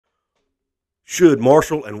Should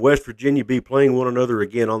Marshall and West Virginia be playing one another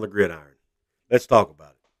again on the gridiron? Let's talk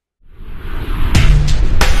about it.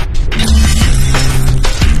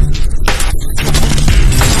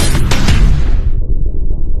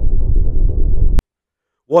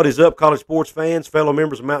 What is up, college sports fans, fellow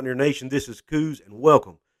members of Mountaineer Nation? This is Coos, and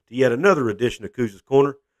welcome to yet another edition of Coos'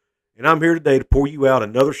 Corner. And I'm here today to pour you out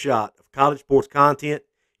another shot of college sports content.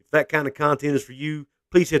 If that kind of content is for you,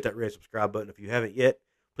 please hit that red subscribe button if you haven't yet.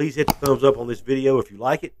 Please hit the thumbs up on this video if you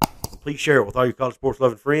like it. And please share it with all your college sports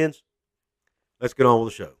loving friends. Let's get on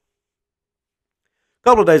with the show. A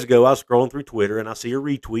couple of days ago, I was scrolling through Twitter, and I see a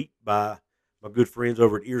retweet by my good friends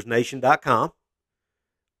over at earsnation.com.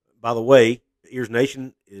 By the way, Ears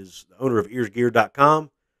Nation is the owner of earsgear.com.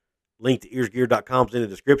 Link to earsgear.com is in the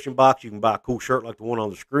description box. You can buy a cool shirt like the one on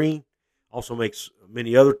the screen. Also makes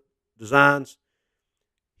many other designs.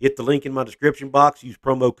 Hit the link in my description box. Use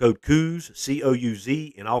promo code COOZ,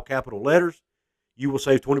 C-O-U-Z, in all capital letters. You will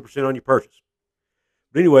save 20% on your purchase.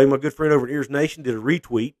 But anyway, my good friend over at Ears Nation did a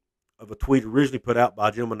retweet of a tweet originally put out by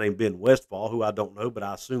a gentleman named Ben Westfall, who I don't know, but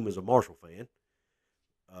I assume is a Marshall fan,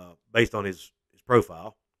 based on his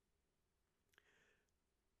profile.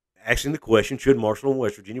 Asking the question, should Marshall and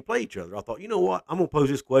West Virginia play each other? I thought, you know what? I'm going to pose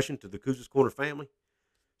this question to the Coos' Corner family.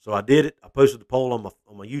 So I did it. I posted the poll on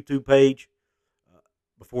my YouTube page.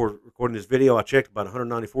 Before recording this video, I checked about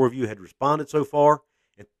 194 of you had responded so far.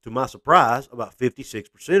 And to my surprise, about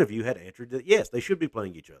 56% of you had answered that, yes, they should be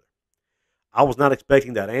playing each other. I was not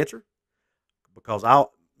expecting that answer because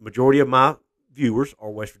majority of my viewers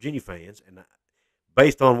are West Virginia fans. And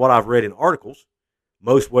based on what I've read in articles,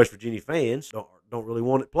 most West Virginia fans don't really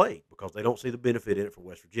want it played because they don't see the benefit in it for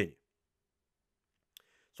West Virginia.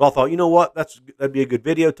 So I thought, you know what, that'd be a good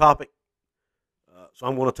video topic. So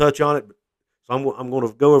I'm going to touch on it. So I'm going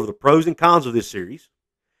to go over the pros and cons of this series.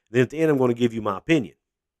 Then at the end, I'm going to give you my opinion.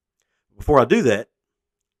 Before I do that,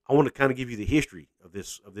 I want to kind of give you the history of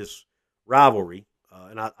this rivalry.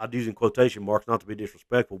 And I do use in quotation marks, not to be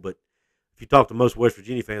disrespectful, but if you talk to most West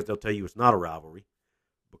Virginia fans, they'll tell you it's not a rivalry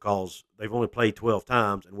because they've only played 12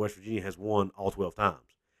 times, and West Virginia has won all 12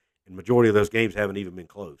 times. And majority of those games haven't even been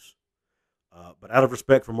close. But out of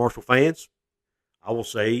respect for Marshall fans, I will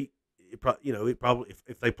say,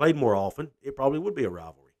 if they played more often, it probably would be a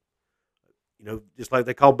rivalry. Just like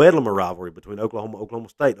they call Bedlam a rivalry between Oklahoma and Oklahoma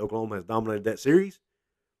State. Oklahoma has dominated that series,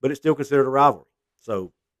 but it's still considered a rivalry.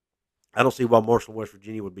 So I don't see why Marshall and West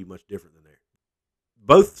Virginia would be much different than there.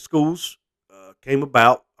 Both schools came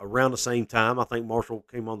about around the same time. I think Marshall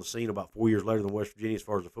came on the scene about 4 years later than West Virginia as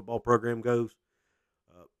far as the football program goes.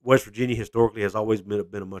 West Virginia historically has always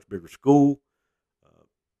been a much bigger school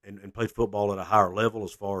and played football at a higher level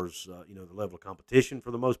as far as the level of competition for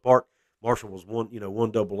the most part. Marshall was one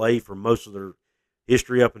AA for most of their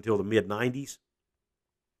history up until the mid 90s.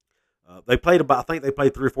 I think they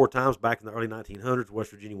played 3 or 4 times back in the early 1900s. West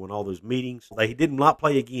Virginia won all those meetings. They did not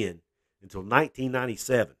play again until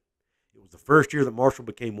 1997. It was the first year that Marshall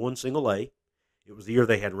became one single A. It was the year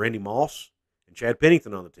they had Randy Moss and Chad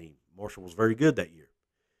Pennington on the team. Marshall was very good that year.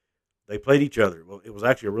 They played each other. Well, it was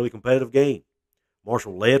actually a really competitive game.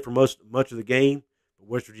 Marshall led for much of the game, but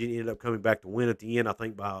West Virginia ended up coming back to win at the end, I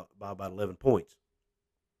think, by about 11 points.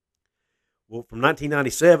 Well, from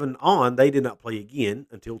 1997 on, they did not play again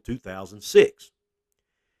until 2006.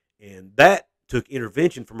 And that took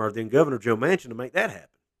intervention from our then governor, Joe Manchin, to make that happen.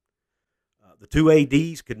 The two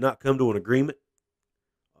ADs could not come to an agreement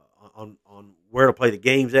on where to play the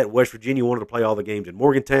games at. West Virginia wanted to play all the games in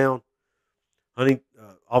Morgantown.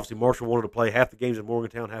 Obviously, Marshall wanted to play half the games in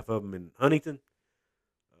Morgantown, half of them in Huntington.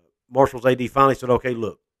 Marshall's AD finally said, okay,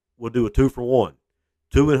 look, we'll do a 2-for-1.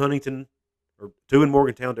 2 in Huntington, or 2 in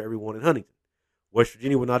Morgantown to everyone in Huntington. West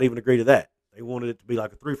Virginia would not even agree to that. They wanted it to be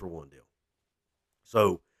like a 3-for-1 deal.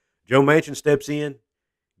 So Joe Manchin steps in,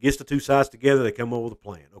 gets the two sides together. They come up with a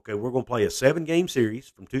plan. Okay, we're going to play a 7-game series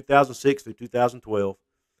from 2006 through 2012.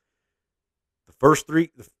 The first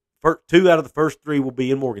 2 out of the first 3 will be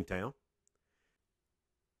in Morgantown.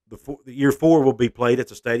 The year 4 will be played at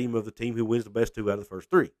the stadium of the team who wins the best 2 out of the first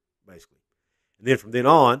 3, basically. And then from then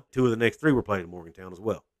on, 2 of the next 3 were played in Morgantown as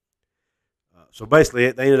well. So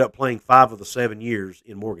basically, they ended up playing 5 of the 7 years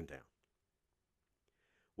in Morgantown.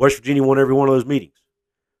 West Virginia won every one of those meetings.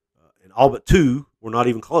 And all but 2 were not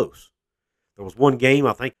even close. There was one game,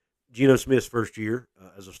 I think, Geno Smith's first year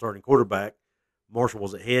as a starting quarterback. Marshall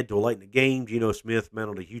was ahead till late in the game. Geno Smith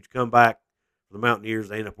mounted a huge comeback for the Mountaineers.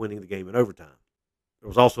 They ended up winning the game in overtime. There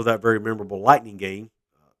was also that very memorable Lightning game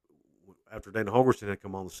after Dana Holgorsen had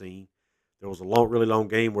come on the scene. There was a really long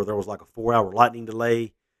game where there was like a 4-hour lightning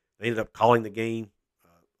delay. They ended up calling the game,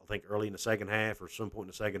 I think, early in the second half or some point in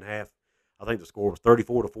the second half. I think the score was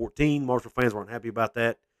 34-14. Marshall fans weren't happy about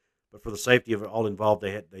that, but for the safety of all involved,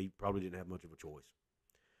 they probably didn't have much of a choice.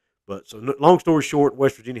 But so, long story short,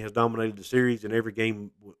 West Virginia has dominated the series, and every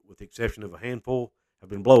game, with the exception of a handful, have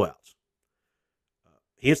been blowouts.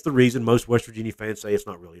 Hence the reason most West Virginia fans say it's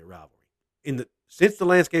not really a rivalry. Since the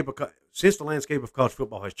landscape of college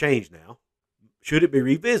football has changed now, should it be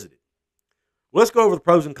revisited? Well, let's go over the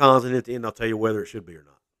pros and cons, and at the end I'll tell you whether it should be or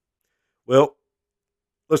not. Well,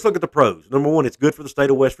 let's look at the pros. Number one, it's good for the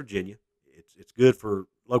state of West Virginia. It's good for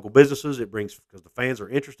local businesses. It brings, because the fans are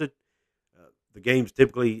interested. The games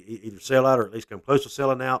typically either sell out or at least come close to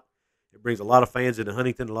selling out. It brings a lot of fans into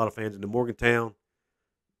Huntington, a lot of fans into Morgantown.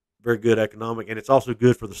 Very good economic, and it's also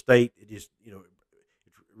good for the state. It just, it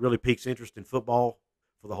really piques interest in football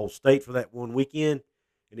for the whole state for that one weekend,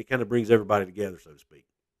 and it kind of brings everybody together, so to speak.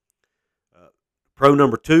 Pro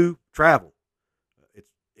number two, travel.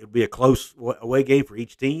 It'll be a close away game for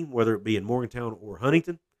each team, whether it be in Morgantown or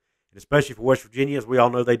Huntington, and especially for West Virginia, as we all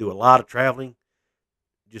know, they do a lot of traveling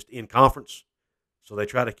just in conference, so they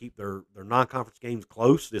try to keep their non-conference games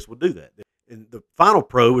close. This will do that. And the final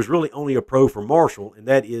pro is really only a pro for Marshall, and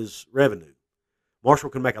that is revenue. Marshall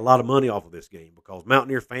can make a lot of money off of this game because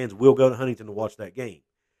Mountaineer fans will go to Huntington to watch that game.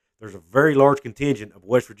 There's a very large contingent of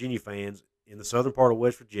West Virginia fans in the southern part of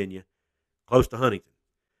West Virginia, close to Huntington.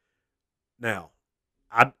 Now,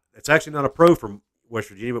 it's actually not a pro for West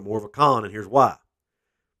Virginia, but more of a con, and here's why.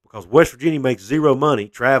 Because West Virginia makes zero money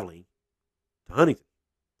traveling to Huntington.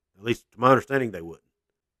 At least to my understanding, they wouldn't.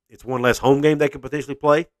 It's one less home game they could potentially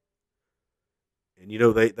play. And,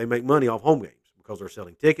 they make money off home games because they're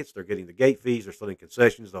selling tickets, they're getting the gate fees, they're selling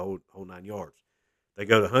concessions, the whole 9 yards. They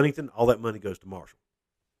go to Huntington, all that money goes to Marshall.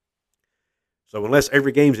 So unless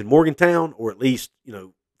every game's in Morgantown, or at least,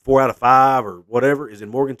 4 out of 5 or whatever is in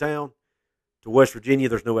Morgantown, to West Virginia,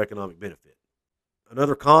 there's no economic benefit.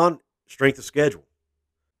 Another con, strength of schedule.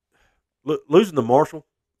 Losing to Marshall,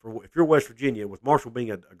 if you're West Virginia, with Marshall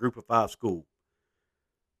being a group of 5 school,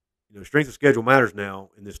 strength of schedule matters now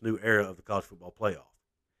in this new era of the college football playoff.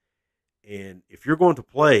 And if you're going to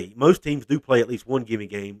play, most teams do play at least one gimme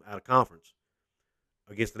game out of conference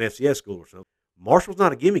against an FCS school or something. Marshall's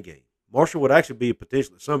not a gimme game. Marshall would actually be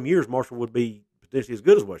some years Marshall would be potentially as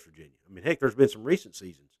good as West Virginia. I mean, heck, there's been some recent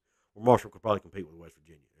seasons where Marshall could probably compete with West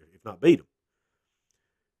Virginia, if not beat them.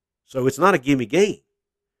 So it's not a gimme game.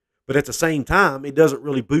 But at the same time, it doesn't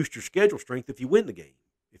really boost your schedule strength if you win the game,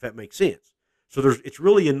 if that makes sense. So it's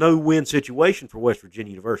really a no-win situation for West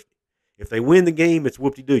Virginia University. If they win the game, it's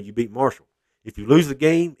whoop-de-doo. You beat Marshall. If you lose the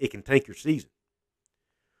game, it can tank your season.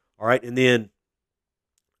 All right, and then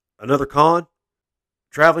another con,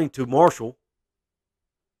 traveling to Marshall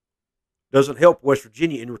doesn't help West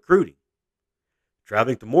Virginia in recruiting.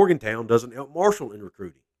 Traveling to Morgantown doesn't help Marshall in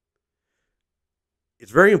recruiting.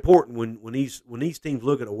 It's very important when these teams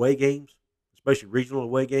look at away games, especially regional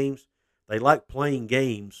away games, they like playing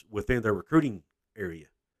games within their recruiting area.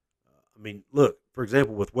 I mean, look, for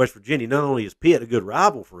example, with West Virginia, not only is Pitt a good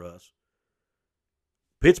rival for us,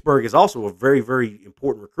 Pittsburgh is also a very, very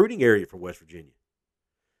important recruiting area for West Virginia.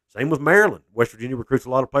 Same with Maryland. West Virginia recruits a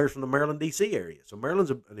lot of players from the Maryland, D.C. area. So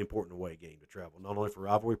Maryland's an important away game to travel, not only for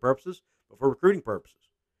rivalry purposes, but for recruiting purposes.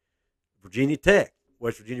 Virginia Tech.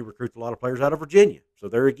 West Virginia recruits a lot of players out of Virginia. So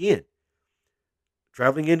there again,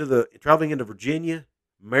 traveling into Virginia,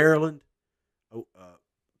 Maryland,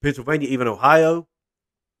 Pennsylvania, even Ohio,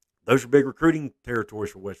 those are big recruiting territories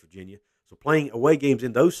for West Virginia. So playing away games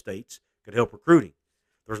in those states could help recruiting.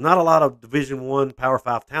 There's not a lot of Division I, Power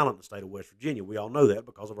 5 talent in the state of West Virginia. We all know that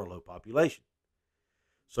because of our low population.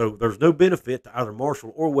 So there's no benefit to either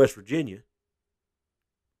Marshall or West Virginia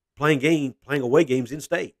playing away games in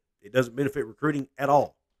state. It doesn't benefit recruiting at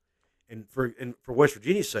all. And for West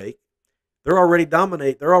Virginia's sake, they're already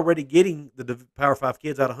getting the Power 5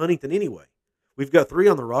 kids out of Huntington anyway. We've got 3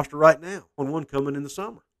 on the roster right now, and 1 coming in the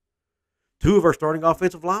summer. 2 of our starting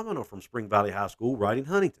offensive linemen are from Spring Valley High School right in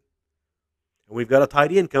Huntington. And we've got a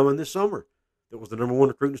tight end coming this summer that was the number 1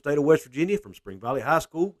 recruit in the state of West Virginia from Spring Valley High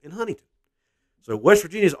School in Huntington. So West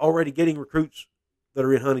Virginia is already getting recruits that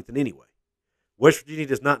are in Huntington anyway. West Virginia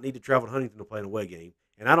does not need to travel to Huntington to play an away game,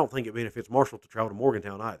 and I don't think it benefits Marshall to travel to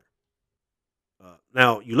Morgantown either.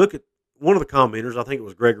 Now, you look at one of the commenters, I think it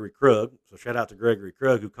was Gregory Krug, so shout out to Gregory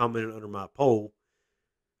Krug, who commented under my poll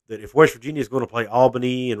that if West Virginia is going to play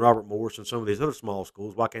Albany and Robert Morris and some of these other small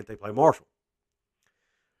schools, why can't they play Marshall?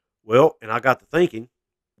 Well, and I got to thinking,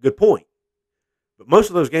 good point. But most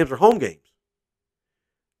of those games are home games.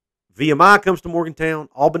 VMI comes to Morgantown,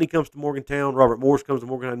 Albany comes to Morgantown, Robert Morris comes to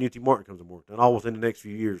Morgantown, and UT Martin comes to Morgantown, all within the next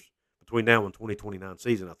few years between now and 2029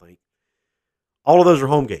 season, I think. All of those are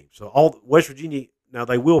home games. So West Virginia Now,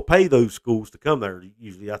 they will pay those schools to come there.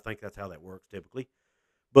 Usually, I think that's how that works typically.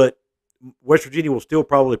 But West Virginia will still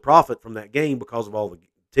probably profit from that game because of all the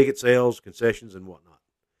ticket sales, concessions, and whatnot.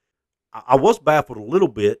 I was baffled a little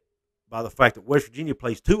bit by the fact that West Virginia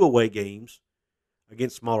plays 2 away games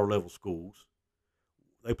against smaller level schools.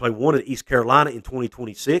 They play one at East Carolina in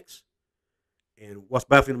 2026. And what's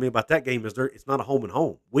baffling to me about that game is it's not a home and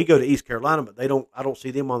home. We go to East Carolina, but I don't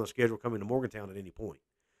see them on the schedule coming to Morgantown at any point.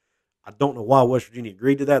 I don't know why West Virginia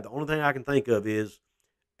agreed to that. The only thing I can think of is,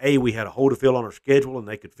 A, we had a hole to fill on our schedule and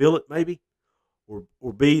they could fill it maybe, or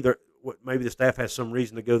B, maybe the staff has some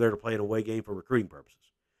reason to go there to play an away game for recruiting purposes.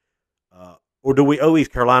 Or do we owe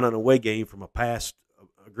East Carolina an away game from a past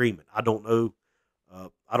agreement? I don't know.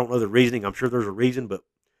 I don't know the reasoning. I'm sure there's a reason, but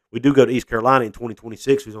we do go to East Carolina in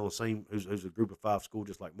 2026, who's a group of 5 school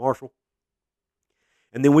just like Marshall.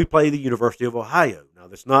 And then we play the University of Ohio. Now,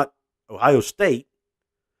 that's not Ohio State,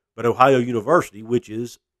 but Ohio University, which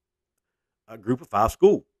is a group of 5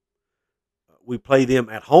 school. We play them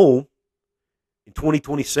at home in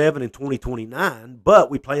 2027 and 2029,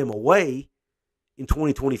 but we play them away in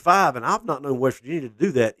 2025, and I've not known West Virginia to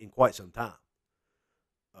do that in quite some time.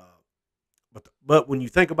 But when you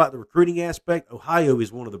think about the recruiting aspect, Ohio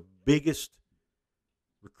is one of the biggest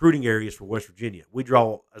recruiting areas for West Virginia. We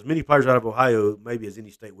draw as many players out of Ohio maybe as any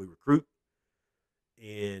state we recruit,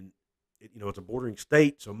 and it's a bordering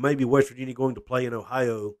state, so maybe West Virginia going to play in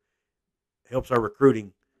Ohio helps our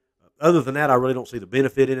recruiting. Other than that, I really don't see the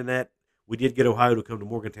benefit in that. We did get Ohio to come to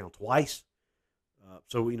Morgantown twice.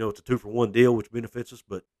 So, it's a 2-for-1 deal, which benefits us.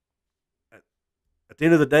 But at the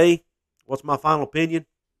end of the day, what's my final opinion?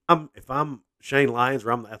 If I'm Shane Lyons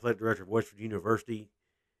or I'm the athletic director of West Virginia University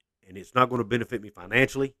and it's not going to benefit me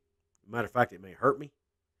financially, matter of fact, it may hurt me,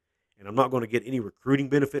 and I'm not going to get any recruiting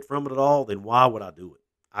benefit from it at all, then why would I do it?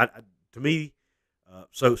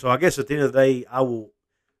 So I guess at the end of the day, I will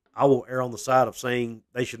err on the side of saying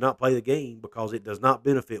they should not play the game because it does not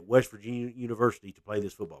benefit West Virginia University to play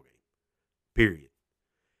this football game, period.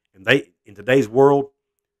 And in today's world,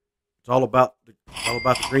 it's all about the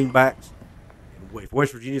greenbacks. And if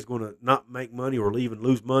West Virginia is going to not make money or even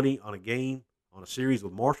lose money on a game, on a series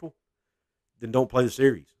with Marshall, then don't play the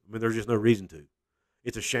series. I mean, there's just no reason to.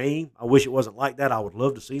 It's a shame. I wish it wasn't like that. I would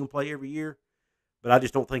love to see them play every year, but I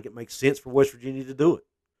just don't think it makes sense for West Virginia to do it.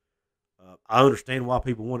 I understand why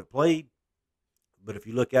people want it played, but if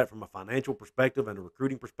you look at it from a financial perspective and a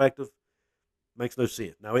recruiting perspective, it makes no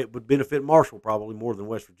sense. Now, it would benefit Marshall probably more than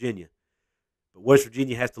West Virginia, but West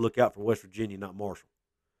Virginia has to look out for West Virginia, not Marshall.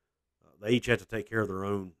 They each have to take care of their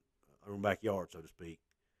own backyard, so to speak.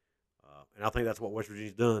 And I think that's what West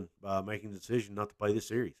Virginia's done by making the decision not to play this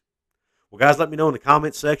series. Well, guys, let me know in the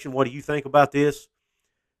comments section, what do you think about this?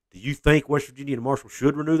 Do you think West Virginia and Marshall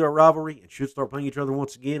should renew their rivalry and should start playing each other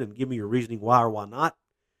once again, and give me your reasoning why or why not?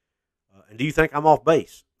 And do you think I'm off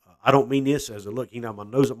base? I don't mean this as a look, my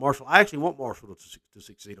nose at Marshall. I actually want Marshall to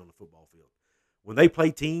succeed on the football field. When they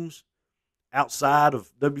play teams outside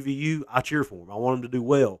of WVU, I cheer for them. I want them to do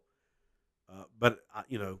well. But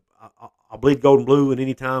I bleed gold and blue, and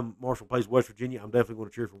anytime Marshall plays West Virginia, I'm definitely going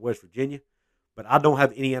to cheer for West Virginia. But I don't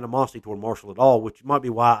have any animosity toward Marshall at all, which might be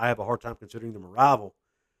why I have a hard time considering them a rival.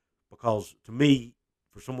 Because to me,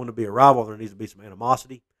 for someone to be a rival, there needs to be some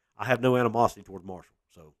animosity. I have no animosity toward Marshall.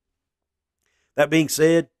 So, that being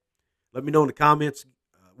said, let me know in the comments.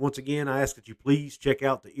 Once again, I ask that you please check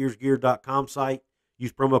out the earsgear.com site.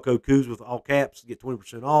 Use promo code COOS with all caps to get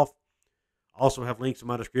 20% off. I also have links in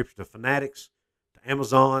my description to Fanatics, to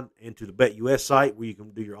Amazon, and to the BetUS site where you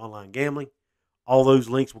can do your online gambling. All those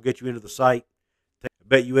links will get you into the site.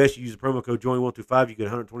 BetUS, you use the promo code JOIN125, you get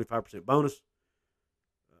 125% bonus.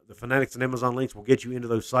 The Fanatics and Amazon links will get you into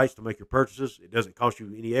those sites to make your purchases. It doesn't cost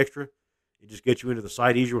you any extra. It just gets you into the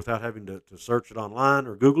site easier without having to search it online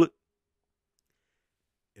or Google it.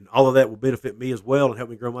 And all of that will benefit me as well and help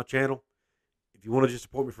me grow my channel. If you want to just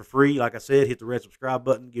support me for free, like I said, hit the red subscribe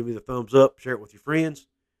button, give me the thumbs up, share it with your friends.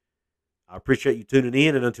 I appreciate you tuning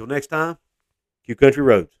in, and until next time, Q Country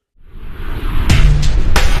Roads.